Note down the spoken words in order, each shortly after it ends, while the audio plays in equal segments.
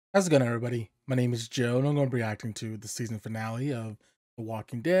How's it going, everybody? My name is Joe, and I'm going to be reacting to the season finale of The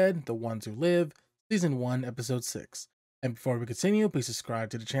Walking Dead, The Ones Who Live, Season 1, Episode 6. And before we continue, please subscribe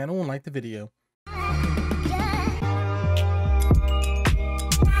to the channel and like the video.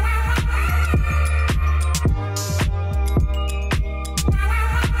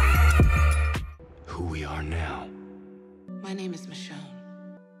 Who we are now. My name is Michonne.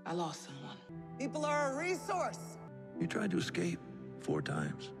 I lost someone. People are a resource. You tried to escape 4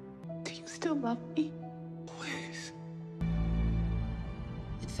 times. Do you still love me? Please.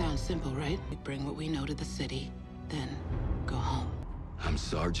 It sounds simple, right? We bring what we know to the city, then go home. I'm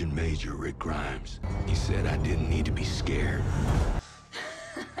Sergeant Major Rick Grimes. He said I didn't need to be scared.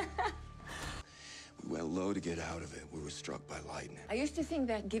 We went low to get out of it. We were struck by lightning. I used to think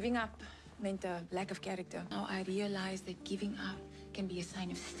that giving up meant a lack of character. Now I realize that giving up can be a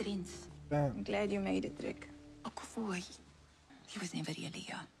sign of strength. I'm glad you made it, Rick. Okafor, he was never really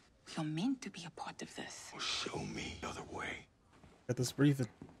you're meant to be a part of this. Show me the other way. Got this breathing.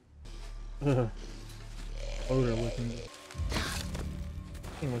 Odor looking.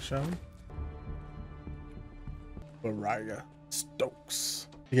 Michonne. Mariah Stokes.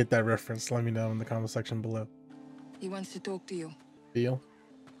 If you get that reference, let me know in the comment section below. He wants to talk to you. Deal?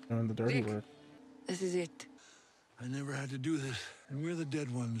 Doing the dirty Rick. work. This is it. I never had to do this, and we're the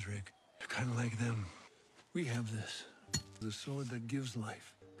dead ones, Rick. You're kind of like them. We have this, the sword that gives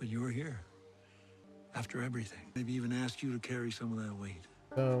life, but you're here. After everything, maybe even ask you to carry some of that weight.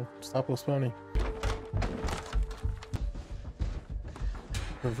 So, stop postponing.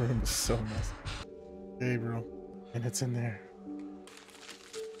 The room is so messy. Gabriel, and it's in there.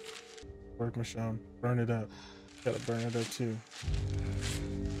 Work, Michonne. Burn it up. Gotta burn it up too.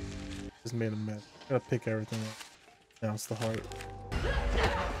 Just made a mess. Gotta pick everything up. Now it's the heart.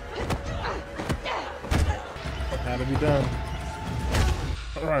 Gotta be done.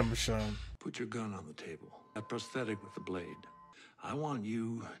 Alright, Michonne. Put your gun on the table. That prosthetic with the blade. I want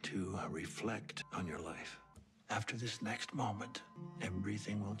you to reflect on your life. After this next moment,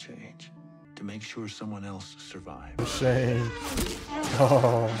 everything will change. To make sure someone else survives. Shame.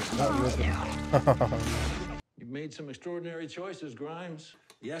 Oh, not with it. You've made some extraordinary choices, Grimes.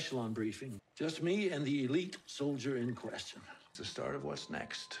 The echelon briefing. Just me and the elite soldier in question. It's the start of what's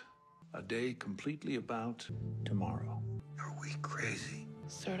next. A day completely about tomorrow. Are we crazy?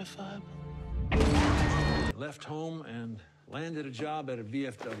 Certified. Left home and landed a job at a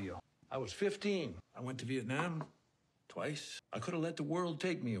VFW. I was 15. I went to Vietnam twice. I could have let the world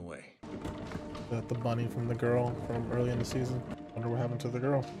take me away. That the bunny from the girl from early in the season. Wonder what happened to the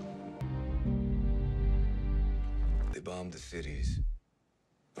girl. They bombed the cities.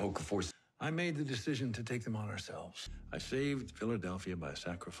 Okafor. I made the decision to take them on ourselves. I saved Philadelphia by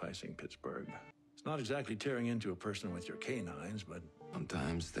sacrificing Pittsburgh. It's not exactly tearing into a person with your canines, but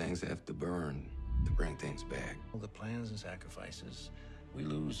Sometimes things have to burn to bring things back. all the plans and sacrifices, we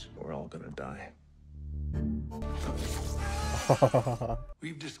lose, we're all gonna die.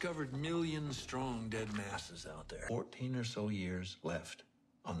 We've discovered million-strong dead masses out there. 14 or so years left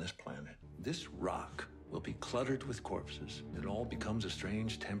on this planet. This rock will be cluttered with corpses. It all becomes a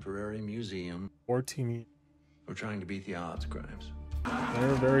strange temporary museum. 14. We're trying to beat the odds, Grimes.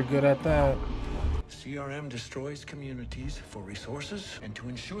 They're very good at that. CRM destroys communities for resources and to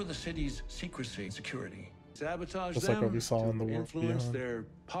ensure the city's secrecy and security. Sabotage Just them like what we saw to in The World influence Beyond. their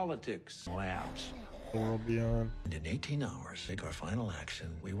politics labs. The World Beyond. And in 18 hours, take our final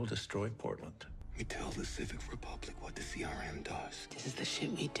action. We will destroy Portland. We tell the Civic Republic what the CRM does. This is the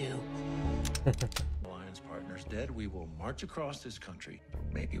shit we do. Alliance partners dead, we will march across this country.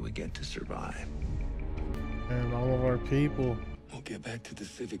 Maybe we get to survive. And all of our people. We'll get back to the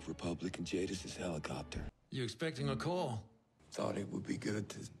Civic Republic and Jadis' helicopter. You expecting a call? Thought it would be good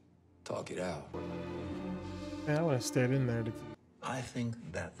to talk it out. Man, I would have stayed in there. I think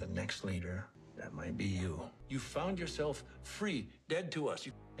that the next leader, that might be you. You found yourself free, dead to us,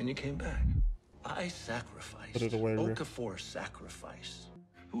 and you came back. I sacrificed. Put it away, Rick. Okafor sacrifice.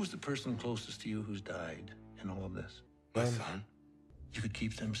 Who's the person closest to you who's died in all of this? My son? You could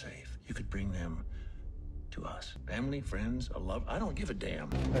keep them safe. You could bring them to us. Family, friends, a love. I don't give a damn.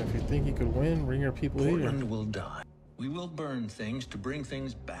 If you think you could win, bring your people here. Portland will die. We will burn things to bring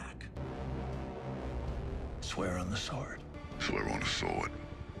things back. Swear on the sword. Swear on the sword.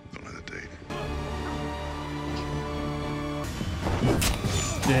 Don't hesitate.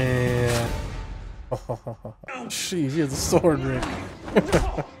 Damn. Jeez, he has a sword, Rick.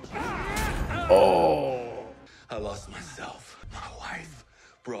 Oh. I lost myself. My wife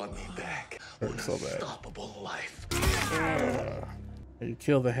brought me back. Hurt so bad. Unstoppable life. You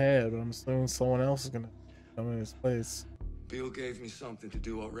kill the head, but I'm assuming someone else is gonna come in his place. Bill gave me something to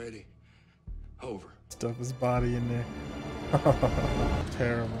do already. Over. Stuff his body in there.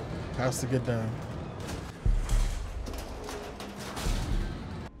 Terrible. Has to get done.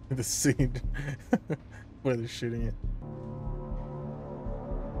 The scene where they're shooting it.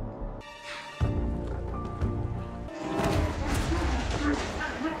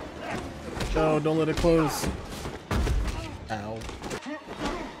 No, don't let it close. Ow.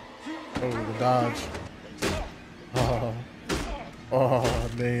 Oh, the dodge. Oh, oh,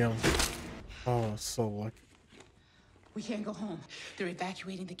 damn. Oh, so lucky. We can't go home. They're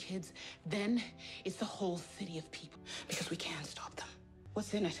evacuating the kids. Then it's the whole city of people because we can't stop them.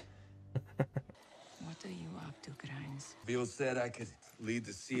 What's in it? What are you up to, Grimes? Bill said I could lead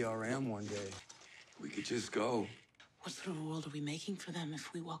the CRM one day. We could just go. What sort of world are we making for them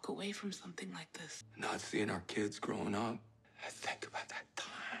if we walk away from something like this? Not seeing our kids growing up. I think about that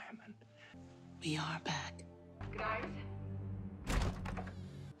time and We are back.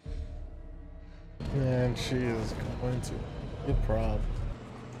 Man, she is going to. Good prob.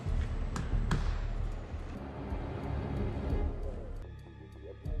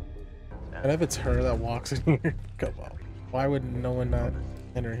 And if it's her that walks in here, come on. Why would no one not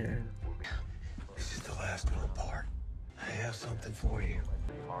enter here? this is the last little part. I have something for you.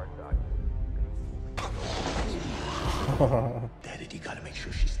 Daddy, you gotta make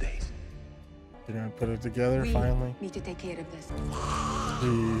sure she stays. You're gonna put it together finally? Need to take care of this.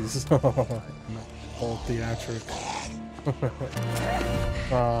 Jeez. Whole theatric.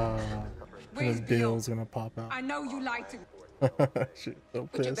 And his Bill's gonna pop out. I know you like to. She's so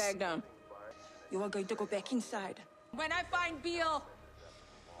Put your pissed. bag down. You are going to go back inside. When I find Beale,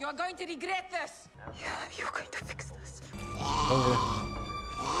 you are going to regret this. Yeah, you're going to fix this. Over.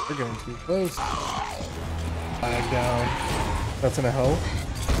 We're getting too close. Bag down. That's gonna help.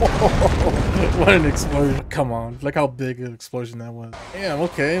 What an explosion. Come on. Look how big an explosion that was. Damn,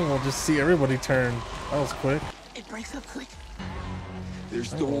 okay. We'll just see everybody turn. That was quick. It breaks up quick.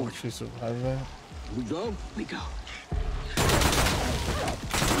 There's Oh, Thorn. she survived that. We go? We go.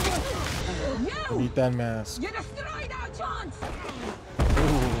 Beat that mask. You destroyed our chance.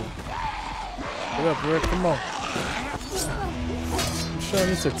 Ooh. Get up, Rick. Come on. Sean,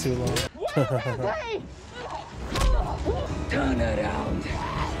 this took too long. Turn around.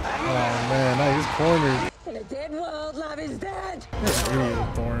 Oh man, now he's cornered. In a dead world, love is dead.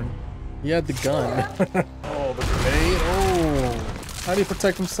 Idiot, Thorn. He had the gun. Oh, the grenade. Oh. How do he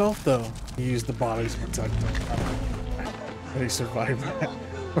protect himself though? He used the bodies to protect him. And he survived that.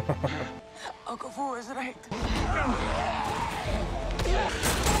 Uncle Fu is right.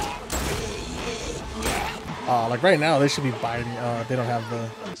 Like right now, they should be biting. They don't have the.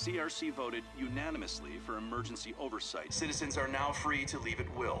 CRC voted unanimously for emergency oversight. Citizens are now free to leave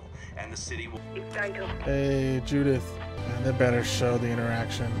at will, and the city will. Hey, Judith. Man, they better show the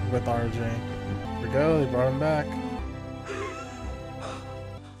interaction with RJ. Here we go. They brought him back.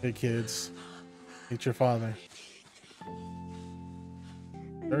 Hey, kids. Meet your father.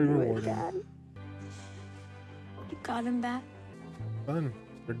 Very rewarding. You got him back? Fun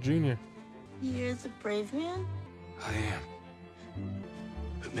for Junior. You're the brave man? I am.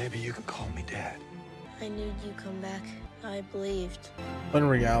 But maybe you can call me Dad. I knew you'd come back. I believed. But in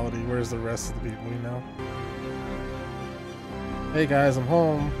reality, where's the rest of the people, you know? Hey guys, I'm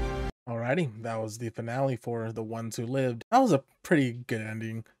home. Alrighty, that was the finale for The Ones Who Lived. That was a pretty good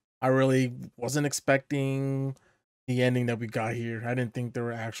ending. I really wasn't expecting the ending that we got here. I didn't think they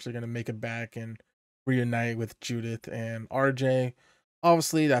were actually going to make it back and reunite with Judith and RJ.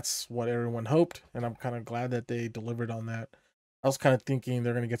 Obviously, that's what everyone hoped, and I'm kind of glad that they delivered on that. I was kind of thinking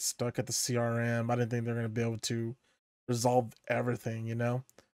they're going to get stuck at the CRM. I didn't think they're going to be able to resolve everything, you know?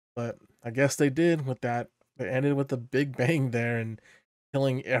 But I guess they did with that. They ended with a big bang there and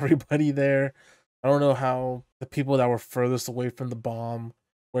killing everybody there. I don't know how the people that were furthest away from the bomb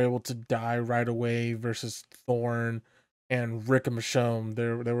were able to die right away versus Thorn and Rick and Michonne.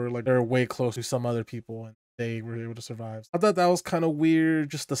 They were way close to some other people and they were able to survive. I thought that was kind of weird,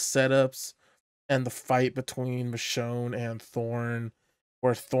 just the setups and the fight between Michonne and Thorn,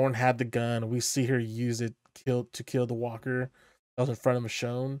 where Thorn had the gun. We see her use it to kill the walker that was in front of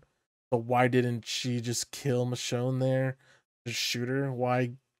Michonne. So why didn't she just kill Michonne there? Just shoot her?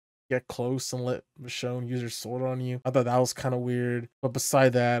 Why get close and let Michonne use her sword on you? I thought that was kind of weird. But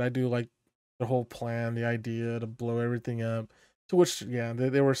beside that, I do like the whole plan, the idea to blow everything up. To which, yeah,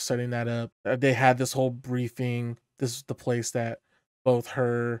 they were setting that up. They had this whole briefing. This is the place that both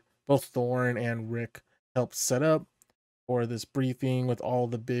Thorn and Rick helped set up for this briefing with all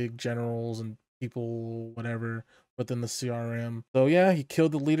the big generals and people, whatever, within the CRM. So yeah, he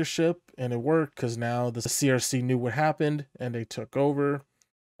killed the leadership and it worked because now the CRC knew what happened and they took over,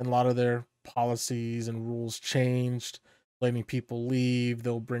 and a lot of their policies and rules changed, letting people leave.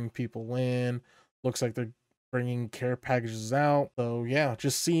 They'll bring people in. Looks like they're bringing care packages out. So yeah,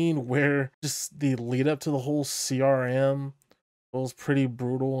 just seeing where just the lead up to the whole CRM was pretty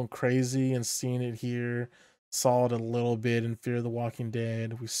brutal and crazy, and seeing it here, saw it a little bit in Fear the Walking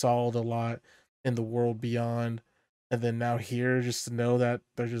Dead. We saw it a lot in The World Beyond. And then now here, just to know that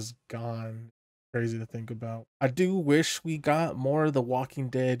they're just gone. Crazy to think about. I do wish we got more of the Walking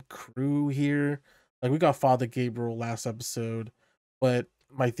Dead crew here. Like, we got Father Gabriel last episode, but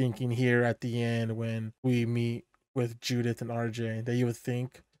my thinking here at the end when we meet with Judith and RJ, that you would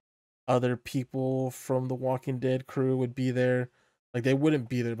think other people from the Walking Dead crew would be there. Like, they wouldn't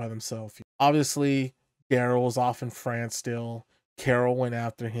be there by themselves. Obviously, Daryl's off in France still. Carol went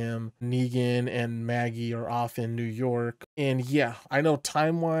after him. Negan and Maggie are off in New York. And yeah, I know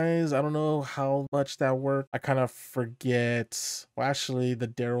time-wise, I don't know how much that worked. I kind of forget. Well, actually, the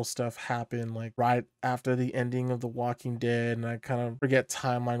Daryl stuff happened like right after the ending of The Walking Dead, and I kind of forget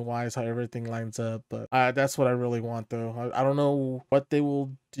timeline-wise how everything lines up. But that's what I really want, though. I don't know what they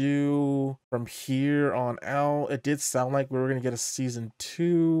will do from here on out. It did sound like we were going to get a season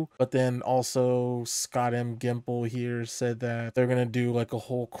 2, but then also Scott M. Gimple here said that they're going to do like a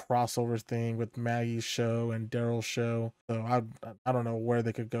whole crossover thing with Maggie's show and Daryl's show. So I don't know where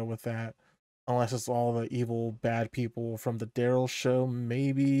they could go with that, unless it's all the evil bad people from the Daryl show.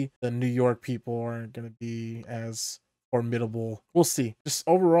 Maybe the New York people aren't going to be as formidable. We'll see. Just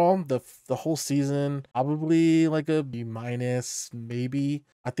overall, the whole season, probably like a B-, maybe.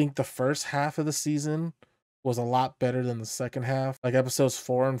 I think the first half of the season was a lot better than the second half. Like episodes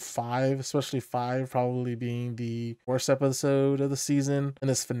 4 and 5, especially 5 probably being the worst episode of the season. And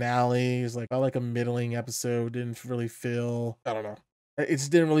this finale is like, felt like a middling episode. Didn't really feel, I don't know. It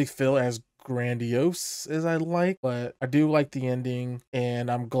just didn't really feel as grandiose as I like, but I do like the ending, and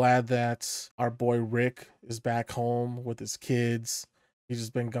I'm glad that our boy Rick is back home with his kids. He's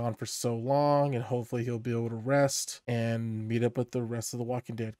just been gone for so long, and hopefully he'll be able to rest and meet up with the rest of the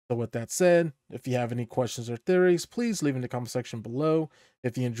Walking Dead. So with that said, if you have any questions or theories, please leave in the comment section below.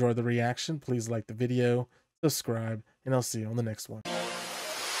 If you enjoyed the reaction, please like the video, subscribe, and I'll see you on the next one.